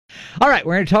All right,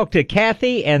 we're going to talk to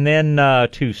Kathy and then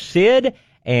to Sid,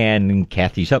 and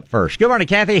Kathy's up first. Good morning,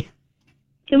 Kathy.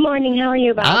 Good morning. How are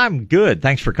you, Bob? I'm good.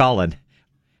 Thanks for calling.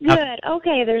 Good.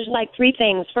 Okay, there's like three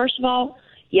things. First of all,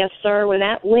 yes, sir, when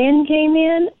that wind came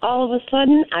in, all of a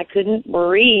sudden, I couldn't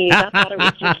breathe. I thought it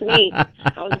was just me.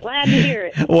 I was glad to hear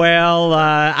it. Well,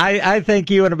 I think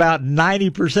you and about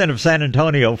 90% of San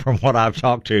Antonio from what I've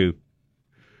talked to.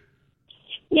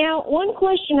 Now, one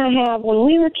question I have, when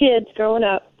we were kids growing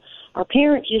up, our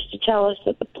parents used to tell us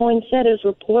that the poinsettias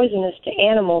were poisonous to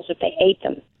animals if they ate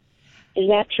them. Is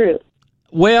that true?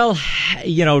 Well,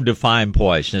 define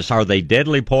poisonous. Are they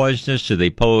deadly poisonous? Do they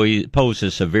pose a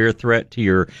severe threat to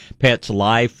your pet's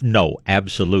life? No,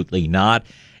 absolutely not.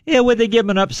 Yeah, would they give them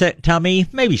an upset tummy?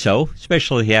 Maybe so,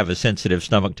 especially if you have a sensitive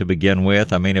stomach to begin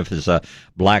with. I mean, if it's a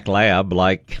black lab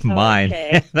like mine,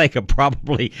 they could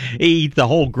probably eat the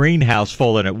whole greenhouse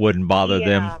full and it wouldn't bother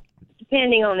them.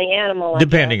 Depending on the animal.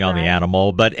 Depending on the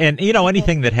animal. But,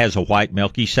 anything that has a white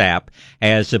milky sap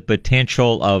has a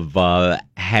potential of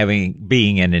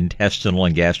being an intestinal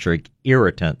and gastric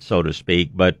irritant, so to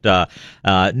speak. But,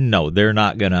 no, they're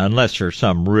not going to, unless there's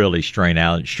some really strange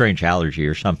allergy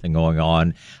or something going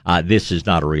on. This is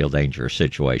not a real dangerous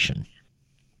situation.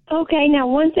 Okay. Now,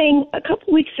 one thing, a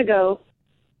couple weeks ago,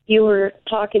 you were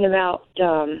talking about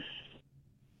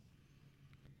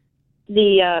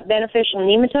the beneficial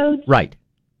nematodes. Right.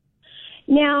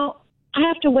 Now, I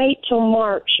have to wait till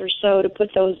March or so to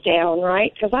put those down,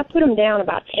 right? Because I put them down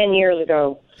about 10 years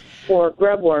ago for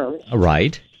grub worms.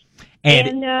 Right.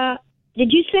 And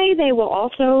did you say they will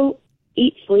also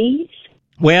eat fleas?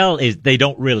 Well, they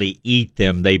don't really eat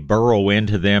them. They burrow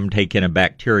into them, take in a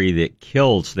bacteria that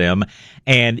kills them.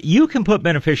 And you can put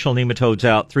beneficial nematodes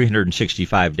out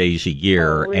 365 days a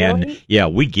year. Oh, really? And yeah,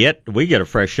 we get a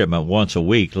fresh shipment once a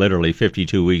week, literally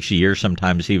 52 weeks a year,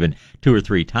 sometimes even 2 or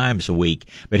 3 times a week.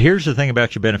 But here's the thing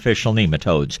about your beneficial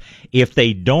nematodes. If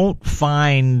they don't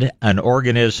find an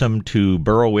organism to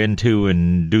burrow into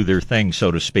and do their thing,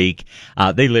 so to speak,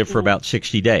 they live for about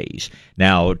 60 days.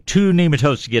 Now, 2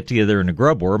 nematodes to get together in a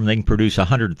grub worm, they can produce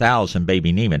 100,000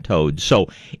 baby nematodes. So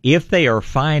if they are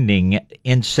finding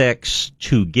insects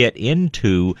to get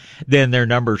into, then their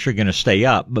numbers are going to stay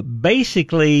up. But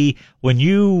basically, when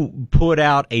you put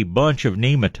out a bunch of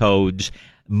nematodes,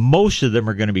 most of them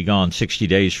are going to be gone 60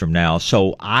 days from now.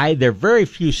 So there are very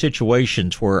few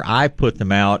situations where I put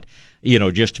them out,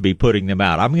 just to be putting them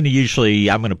out. I'm going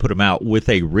to put them out with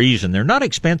a reason. They're not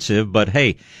expensive, but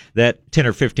hey, that 10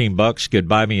 or 15 bucks could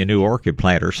buy me a new orchid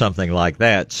plant or something like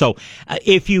that. So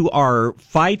if you are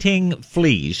fighting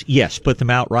fleas, yes, put them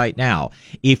out right now.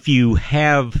 If you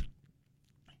have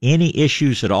any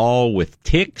issues at all with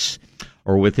ticks,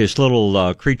 or with this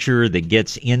little creature that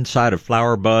gets inside of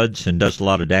flower buds and does a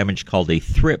lot of damage called a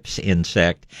thrips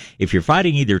insect. If you're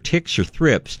fighting either ticks or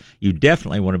thrips, you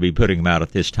definitely want to be putting them out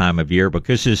at this time of year,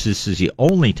 because this is the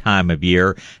only time of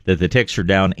year that the ticks are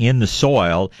down in the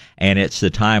soil, and it's the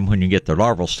time when you get the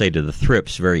larval state of the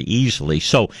thrips very easily.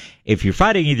 So if you're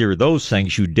fighting either of those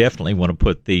things, you definitely want to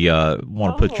put your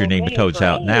nematodes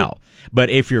out now.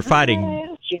 But if you're fighting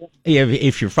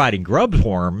if you're fighting grub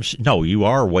worms, no, you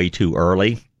are way too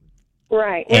early.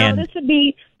 Right. Now, this would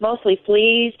be mostly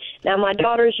fleas. Now, my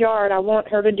daughter's yard, I want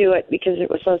her to do it because it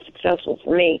was so successful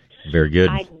for me. Very good.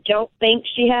 I don't think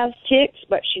she has ticks,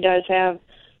 but she does have,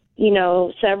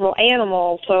 several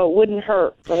animals, so it wouldn't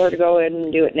hurt for her to go ahead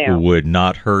and do it now. Would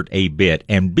not hurt a bit.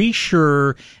 And be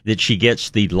sure that she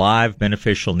gets the live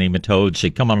beneficial nematodes.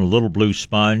 They come on a little blue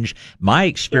sponge. My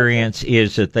experience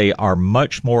is that they are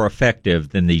much more effective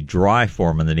than the dry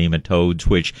form of the nematodes,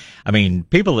 which,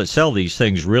 people that sell these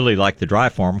things really like the dry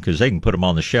form because they can put them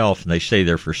on the shelf and they stay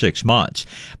there for 6 months.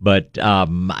 But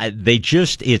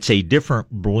it's a different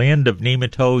blend of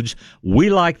nematodes.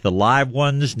 We like the live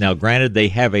ones. Now, granted, they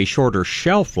have a shorter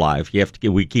shelf life.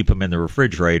 We keep them in the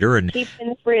refrigerator and keep them in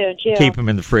the fridge. Yeah. Keep them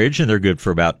in the fridge, and they're good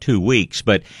for about 2 weeks.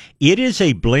 But it is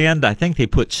a blend. I think they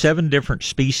put 7 different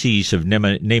species of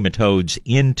nematodes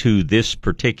into this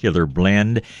particular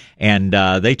blend, and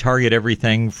they target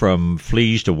everything from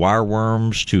fleas to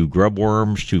wireworms to grub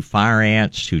worms to fire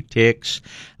ants to ticks.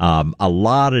 A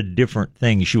lot of different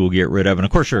things you will get rid of, and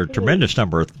of course there are a tremendous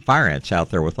number of fire ants out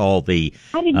there with all the.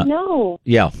 I didn't know.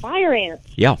 Yeah. Fire ants.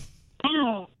 Yeah.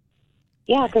 Wow.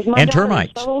 Yeah, because my daughter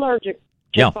termites. is so allergic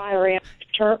to fire ants.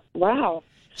 Wow.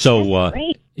 So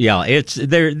great. Yeah,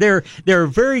 they're a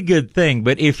very good thing.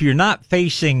 But if you're not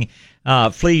facing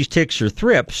fleas, ticks, or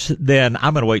thrips, then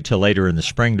I'm going to wait till later in the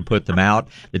spring to put them out.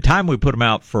 The time we put them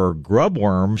out for grub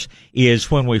worms is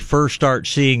when we first start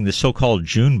seeing the so-called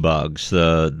June bugs,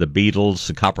 the beetles,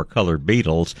 the copper-colored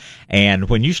beetles. And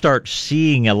when you start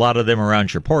seeing a lot of them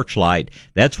around your porch light,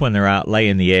 that's when they're out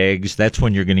laying the eggs. That's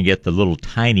when you're going to get the little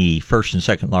tiny first and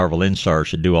second larval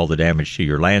instars that do all the damage to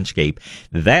your landscape.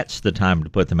 That's the time to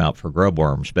put them out for grub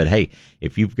worms. But hey,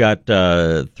 if you've got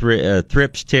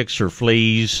thrips, ticks, or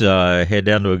fleas, head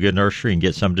down to a good nursery and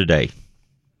get some today.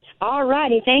 All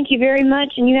righty. Thank you very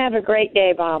much, and you have a great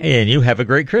day, Bob. And you have a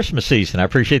great Christmas season. I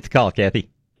appreciate the call, Kathy.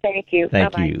 Thank you.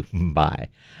 Thank Bye-bye. you. Bye.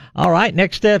 All right,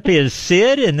 next up is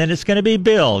Sid, and then it's going to be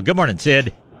Bill. Good morning,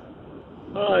 Sid.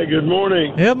 Hi, good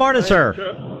morning. Good morning, sir.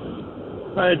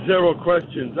 I had several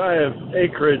questions. I have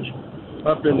acreage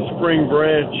up in Spring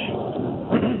Branch,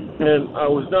 and I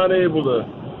was not able to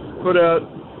put out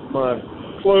my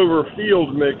clover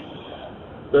field mix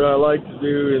that I like to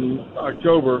do in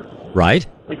October. Right.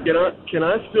 Can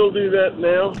I still do that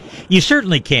now? You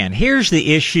certainly can. Here's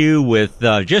the issue with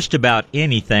just about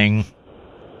anything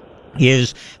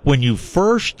is when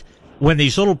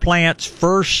these little plants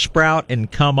first sprout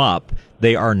and come up,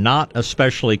 they are not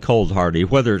especially cold hardy,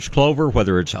 whether it's clover,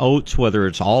 whether it's oats, whether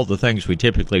it's all the things we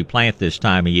typically plant this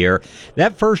time of year.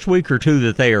 That first week or two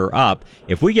that they are up,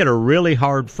 if we get a really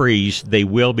hard freeze, they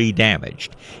will be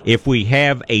damaged. If we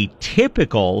have a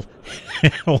typical,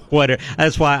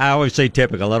 that's why I always say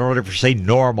typical. I don't ever say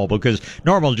normal, because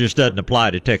normal just doesn't apply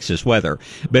to Texas weather.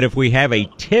 But if we have a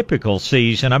typical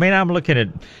season, I mean, I'm looking at,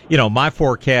 my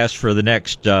forecast for the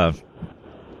next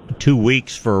 2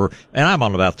 weeks and I'm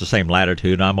on about the same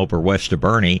latitude. I'm over west of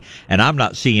Bernie, and I'm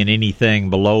not seeing anything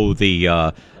below the,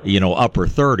 upper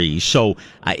 30s. So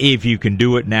if you can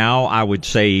do it now, I would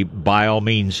say by all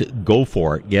means go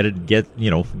for it. Get it.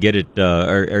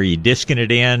 Are you disking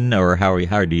it in, or how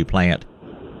do you plant?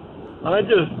 I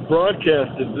just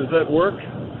broadcasted. Does that work?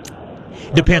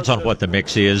 Depends on what the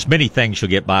mix is. Many things you'll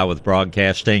get by with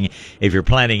broadcasting. If you're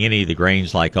planting any of the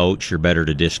grains like oats, you're better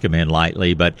to disc them in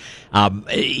lightly. But,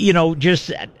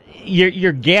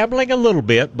 you're gambling a little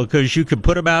bit, because you could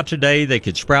put them out today, they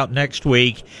could sprout next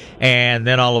week, and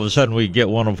then all of a sudden we get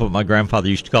one of what my grandfather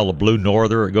used to call a blue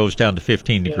norther. It goes down to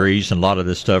 15 degrees, and a lot of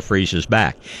this stuff freezes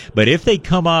back. But if they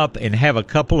come up and have a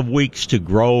couple of weeks to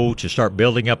grow, to start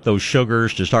building up those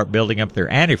sugars, to start building up their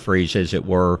antifreeze, as it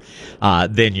were,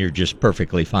 then you're just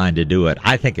perfectly fine to do it.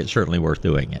 I think it's certainly worth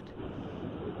doing it.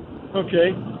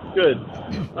 Okay, good.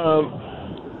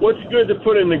 What's good to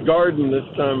put in the garden this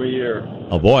time of year?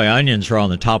 Oh boy, onions are on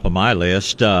the top of my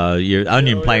list. Your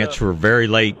onion plants were very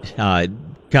late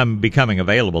becoming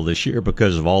available this year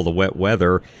because of all the wet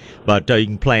weather. But you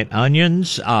can plant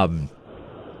onions.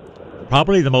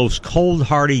 Probably the most cold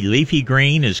hardy leafy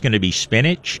green is going to be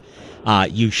spinach.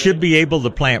 You should be able to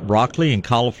plant broccoli and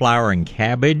cauliflower and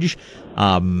cabbage.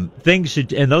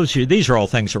 These are all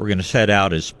things that we're going to set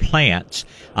out as plants.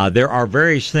 There are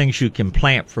various things you can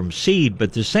plant from seed,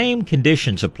 but the same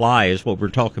conditions apply as what we're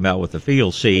talking about with the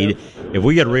field seed. If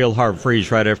we get a real hard freeze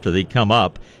right after they come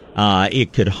up,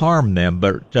 it could harm them.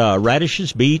 But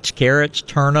radishes, beets, carrots,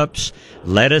 turnips,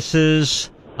 lettuces,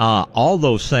 all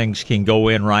those things can go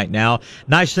in right now.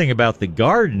 Nice thing about the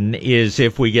garden is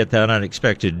if we get that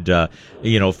unexpected,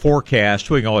 forecast,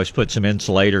 we can always put some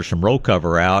insulate, some row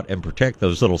cover out and protect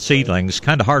those little seedlings.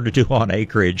 Kind of hard to do on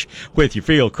acreage with your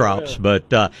field crops, but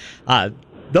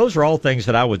those are all things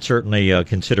that I would certainly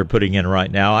consider putting in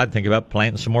right now. I'd think about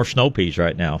planting some more snow peas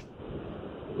right now.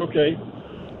 Okay.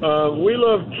 We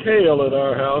love kale at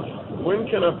our house. When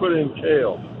can I put in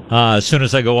kale? As soon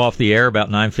as I go off the air,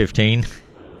 about 9:15.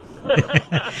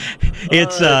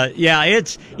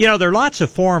 There are lots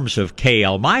of forms of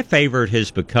kale. My favorite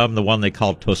has become the one they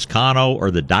call Toscano,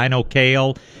 or the Dino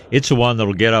kale. It's the one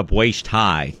that'll get up waist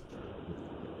high.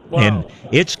 Wow. And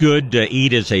it's good to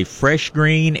eat as a fresh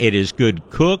green. It is good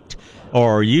cooked,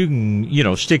 or you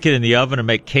can, stick it in the oven and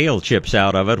make kale chips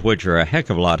out of it, which are a heck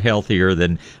of a lot healthier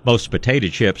than most potato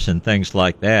chips and things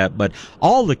like that. But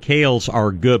all the kales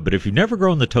are good. But if you've never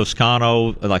grown the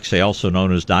Toscano, like I say, also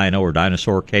known as Dino or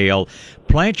dinosaur kale,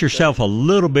 plant yourself a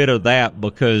little bit of that,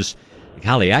 because,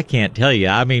 golly, I can't tell you.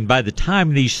 I mean, by the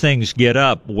time these things get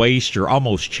up waist or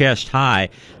almost chest high,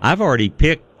 I've already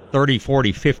picked 30,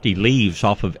 40, 50 leaves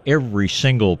off of every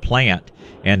single plant.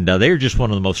 And they're just one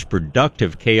of the most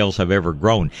productive kales I've ever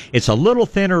grown. It's a little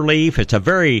thinner leaf. It's a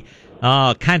very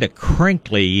kind of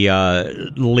crinkly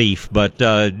leaf. But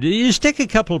you stick a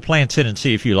couple of plants in and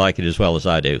see if you like it as well as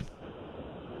I do.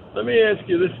 Let me ask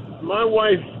you this. My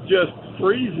wife just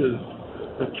freezes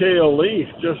the kale leaf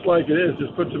just like it is.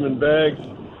 Just puts them in bags.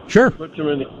 Sure. Puts them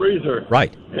in the freezer.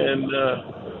 Right. And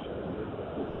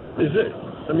Is it?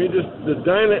 I mean, just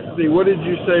what did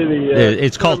you say?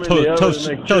 It's called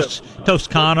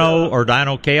Toscano or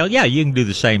Dino Kale. Yeah, you can do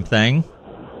the same thing.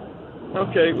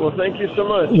 Okay, well, thank you so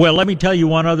much. Well, let me tell you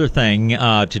one other thing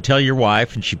to tell your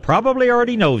wife, and she probably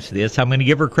already knows this. I'm going to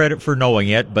give her credit for knowing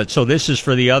it, but so this is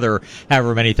for the other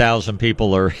however many thousand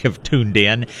people have tuned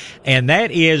in, and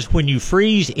that is when you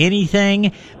freeze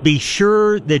anything, be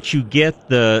sure that you get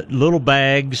the little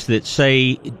bags that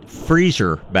say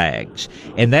freezer bags,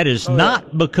 and that is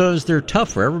not because they're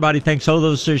tougher. Everybody thinks,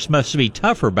 those must be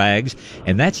tougher bags,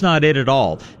 and that's not it at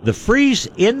all.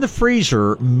 In the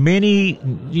freezer, many,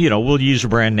 we'll use a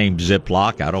brand name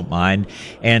Ziploc, I don't mind,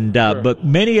 and but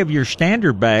many of your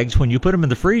standard bags, when you put them in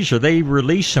the freezer, they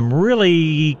release some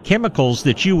really chemicals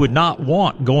that you would not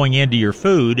want going into your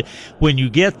food. When you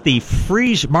get the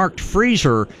marked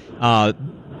freezer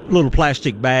little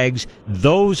plastic bags,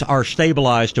 those are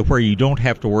stabilized to where you don't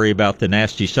have to worry about the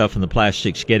nasty stuff in the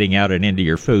plastics getting out and into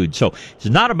your food. So it's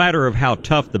not a matter of how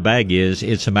tough the bag is,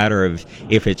 it's a matter of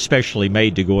if it's specially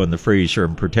made to go in the freezer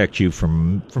and protect you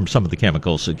from some of the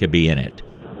chemicals that could be in it.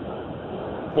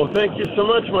 Well, thank you so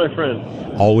much, my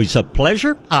friend. Always a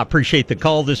pleasure. I appreciate the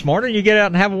call this morning. You get out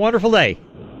and have a wonderful day.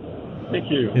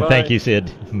 Thank you. Bye. Thank you,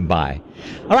 Sid. Bye.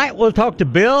 All right, we'll talk to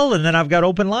Bill, and then I've got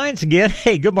open lines again.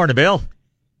 Hey, good morning, Bill.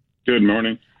 Good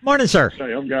morning. Morning, sir.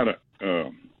 Hey, I've got a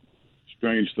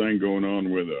strange thing going on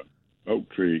with a oak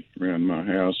tree around my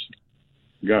house.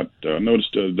 Noticed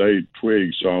the other day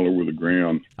twigs all over the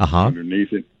ground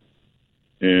underneath it,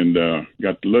 and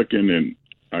got to looking, and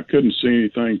I couldn't see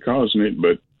anything causing it,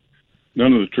 but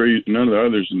none of the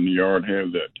others in the yard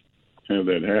have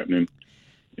that happening,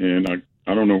 and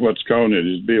I don't know what's causing it.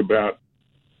 It'd be about,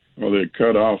 they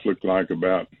cut off, look like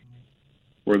about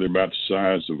where they're about the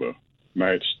size of a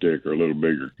matchstick or a little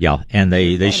bigger. Yeah, and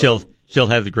they still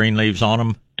have the green leaves on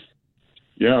them.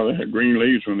 Yeah, they have green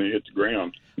leaves when they hit the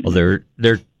ground. Well,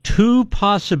 there are two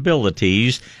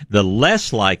possibilities. The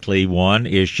less likely one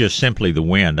is just simply the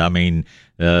wind. I mean,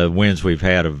 winds we've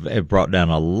had have brought down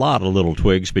a lot of little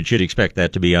twigs, but you'd expect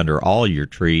that to be under all your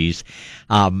trees.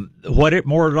 What it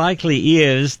more likely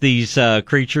is, these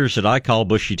creatures that I call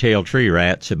bushy-tailed tree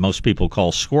rats that most people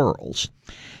call squirrels.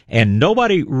 And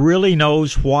nobody really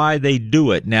knows why they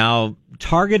do it. Now,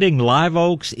 targeting live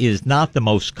oaks is not the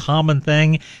most common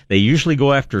thing. They usually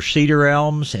go after cedar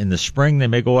elms. In the spring, they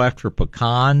may go after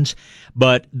pecans.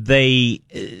 But they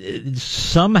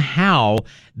somehow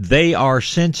they are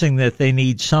sensing that they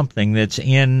need something that's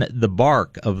in the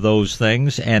bark of those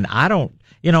things. And I don't,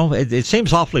 it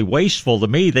seems awfully wasteful to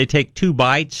me. They take 2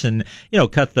 bites and,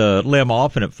 cut the limb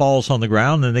off and it falls on the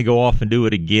ground. Then they go off and do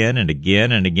it again and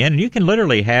again and again. And you can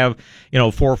literally have,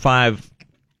 4 or 5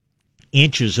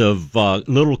 inches of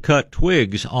little cut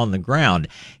twigs on the ground.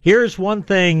 Here's one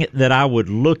thing that I would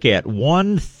look at.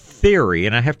 One theory,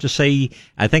 and I have to say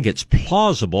I think it's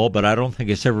plausible, but I don't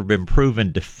think it's ever been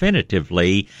proven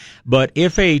definitively. But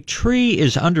if a tree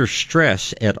is under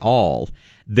stress at all,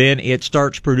 then it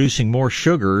starts producing more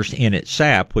sugars in its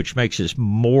sap, which makes it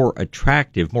more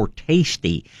attractive, more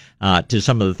tasty to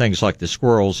some of the things like the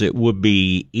squirrels that would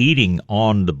be eating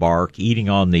on the bark, eating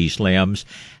on these limbs.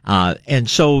 And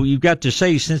so you've got to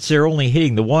say, since they're only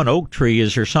hitting the one oak tree,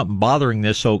 is there something bothering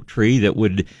this oak tree that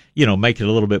would, make it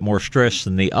a little bit more stressed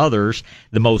than the others?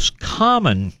 The most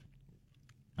common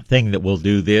thing that will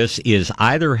do this is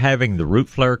either having the root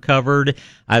flare covered,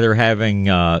 either having,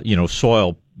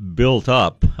 soil built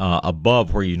up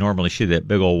above where you normally see that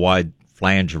big old wide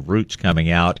flange of roots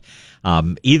coming out.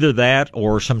 Either that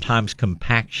or sometimes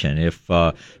compaction. If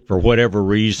for whatever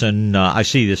reason, I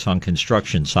see this on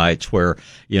construction sites where,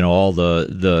 all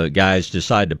the guys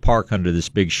decide to park under this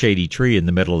big shady tree in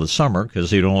the middle of the summer because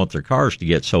they don't want their cars to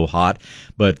get so hot.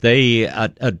 But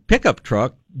a pickup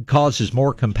truck causes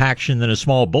more compaction than a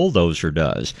small bulldozer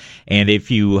does. And if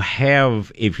you're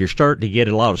starting to get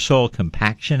a lot of soil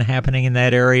compaction happening in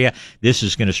that area, this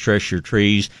is going to stress your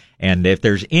trees. And if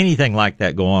there's anything like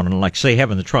that going on, like say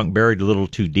having the trunk buried a little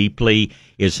too deeply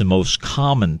is the most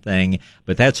common thing,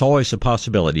 but that's always a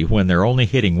possibility. When they're only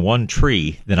hitting one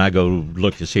tree, then I go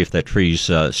look to see if that tree's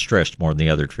stressed more than the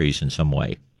other trees in some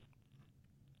way.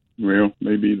 Well,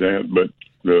 maybe that, but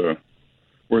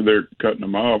where they're cutting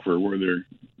them off or where they're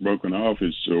broken off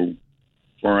is so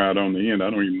far out on the end,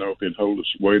 I don't even know if it'd hold the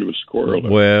weight of a squirrel.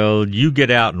 Well, you get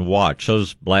out and watch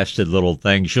those blasted little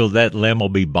things. That limb will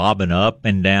be bobbing up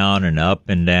and down and up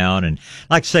and down. And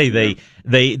like I say,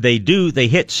 they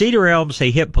hit cedar elms,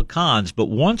 they hit pecans, but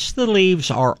once the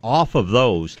leaves are off of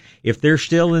those, if they're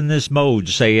still in this mode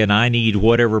saying, I need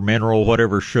whatever mineral,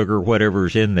 whatever sugar,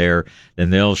 whatever's in there, then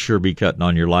they'll sure be cutting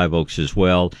on your live oaks as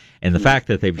well. And the fact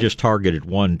that they've just targeted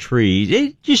one tree,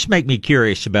 it just make me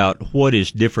curious about what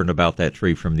is different about that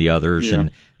tree from the others. Yeah.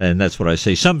 And that's what I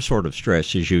say. Some sort of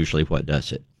stress is usually what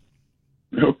does it.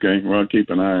 Okay, well, I'll keep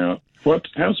an eye out.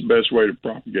 How's the best way to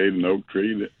propagate an oak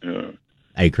tree?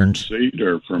 Acorns. Seed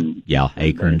or from? Yeah,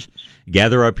 acorns.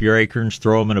 Gather up your acorns,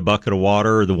 throw them in a bucket of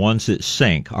water. The ones that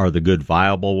sink are the good,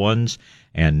 viable ones.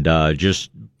 And just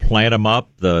plant them up.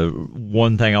 The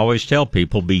one thing I always tell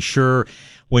people, be sure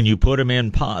when you put them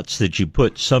in pots that you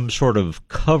put some sort of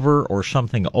cover or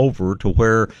something over to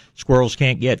where squirrels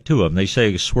can't get to them. They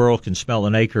say a squirrel can smell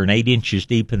an acorn 8 inches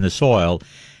deep in the soil.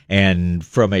 And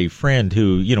from a friend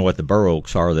who, you know what the bur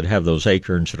oaks are that have those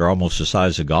acorns that are almost the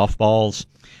size of golf balls,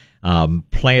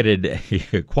 planted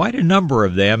quite a number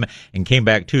of them and came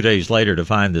back 2 days later to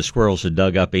find the squirrels had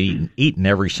dug up and eaten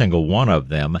every single one of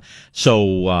them.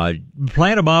 So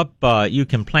plant them up. You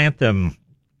can plant them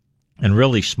in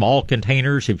really small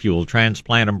containers if you will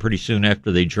transplant them pretty soon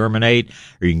after they germinate,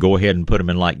 or you can go ahead and put them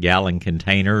in like gallon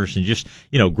containers and just,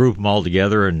 group them all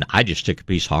together. And I just stick a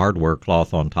piece of hardware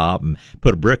cloth on top and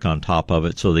put a brick on top of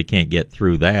it so they can't get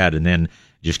through that. And then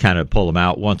just kind of pull them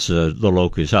out. Once the little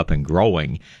oak is up and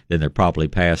growing, then they're probably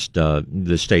past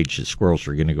the stage that squirrels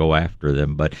are going to go after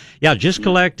them. But yeah, just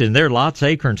collect, and there are lots of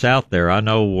acorns out there. I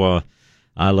know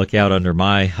I look out under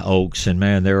my oaks, and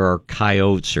man, there are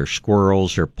coyotes or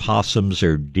squirrels or possums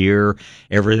or deer.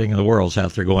 Everything in the world's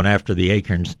out there going after the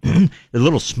acorns. They're a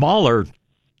little smaller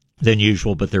than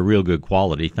usual, but they're real good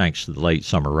quality thanks to the late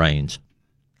summer rains.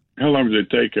 How long does it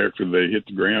take after they hit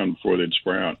the ground before they'd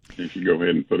sprout if you go ahead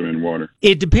and put them in water?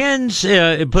 It depends.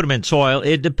 Put them in soil.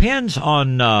 It depends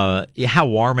on how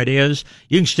warm it is.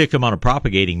 You can stick them on a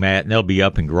propagating mat, and they'll be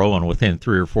up and growing within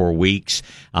 3 or 4 weeks.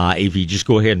 If you just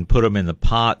go ahead and put them in the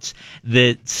pots,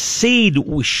 the seed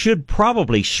should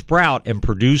probably sprout and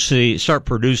start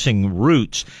producing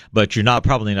roots, but you're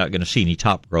probably not going to see any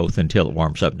top growth until it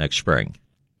warms up next spring.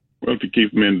 Well, if you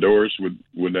keep them indoors,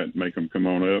 would that make them come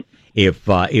on up?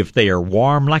 If they are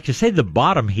warm, like I say, the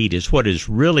bottom heat is what is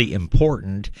really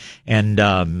important. And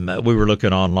we were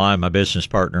looking online, my business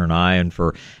partner and I, and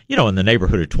for in the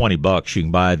neighborhood of $20, you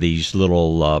can buy these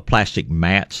little plastic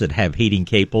mats that have heating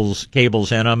cables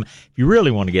in them. If you really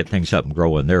want to get things up and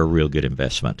growing, they're a real good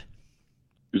investment.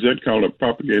 Is that called a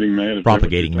propagating mat?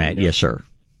 Propagating mat, yes, sir.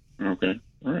 Okay,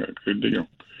 all right, good deal.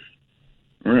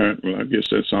 All right, well, I guess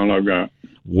that's all I've got.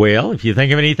 Well, if you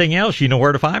think of anything else, you know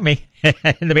where to find me.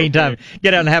 In the meantime,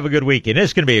 get out and have a good weekend.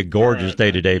 It's going to be a gorgeous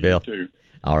day today, Bill. You too.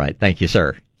 All right. Thank you,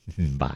 sir. Bye.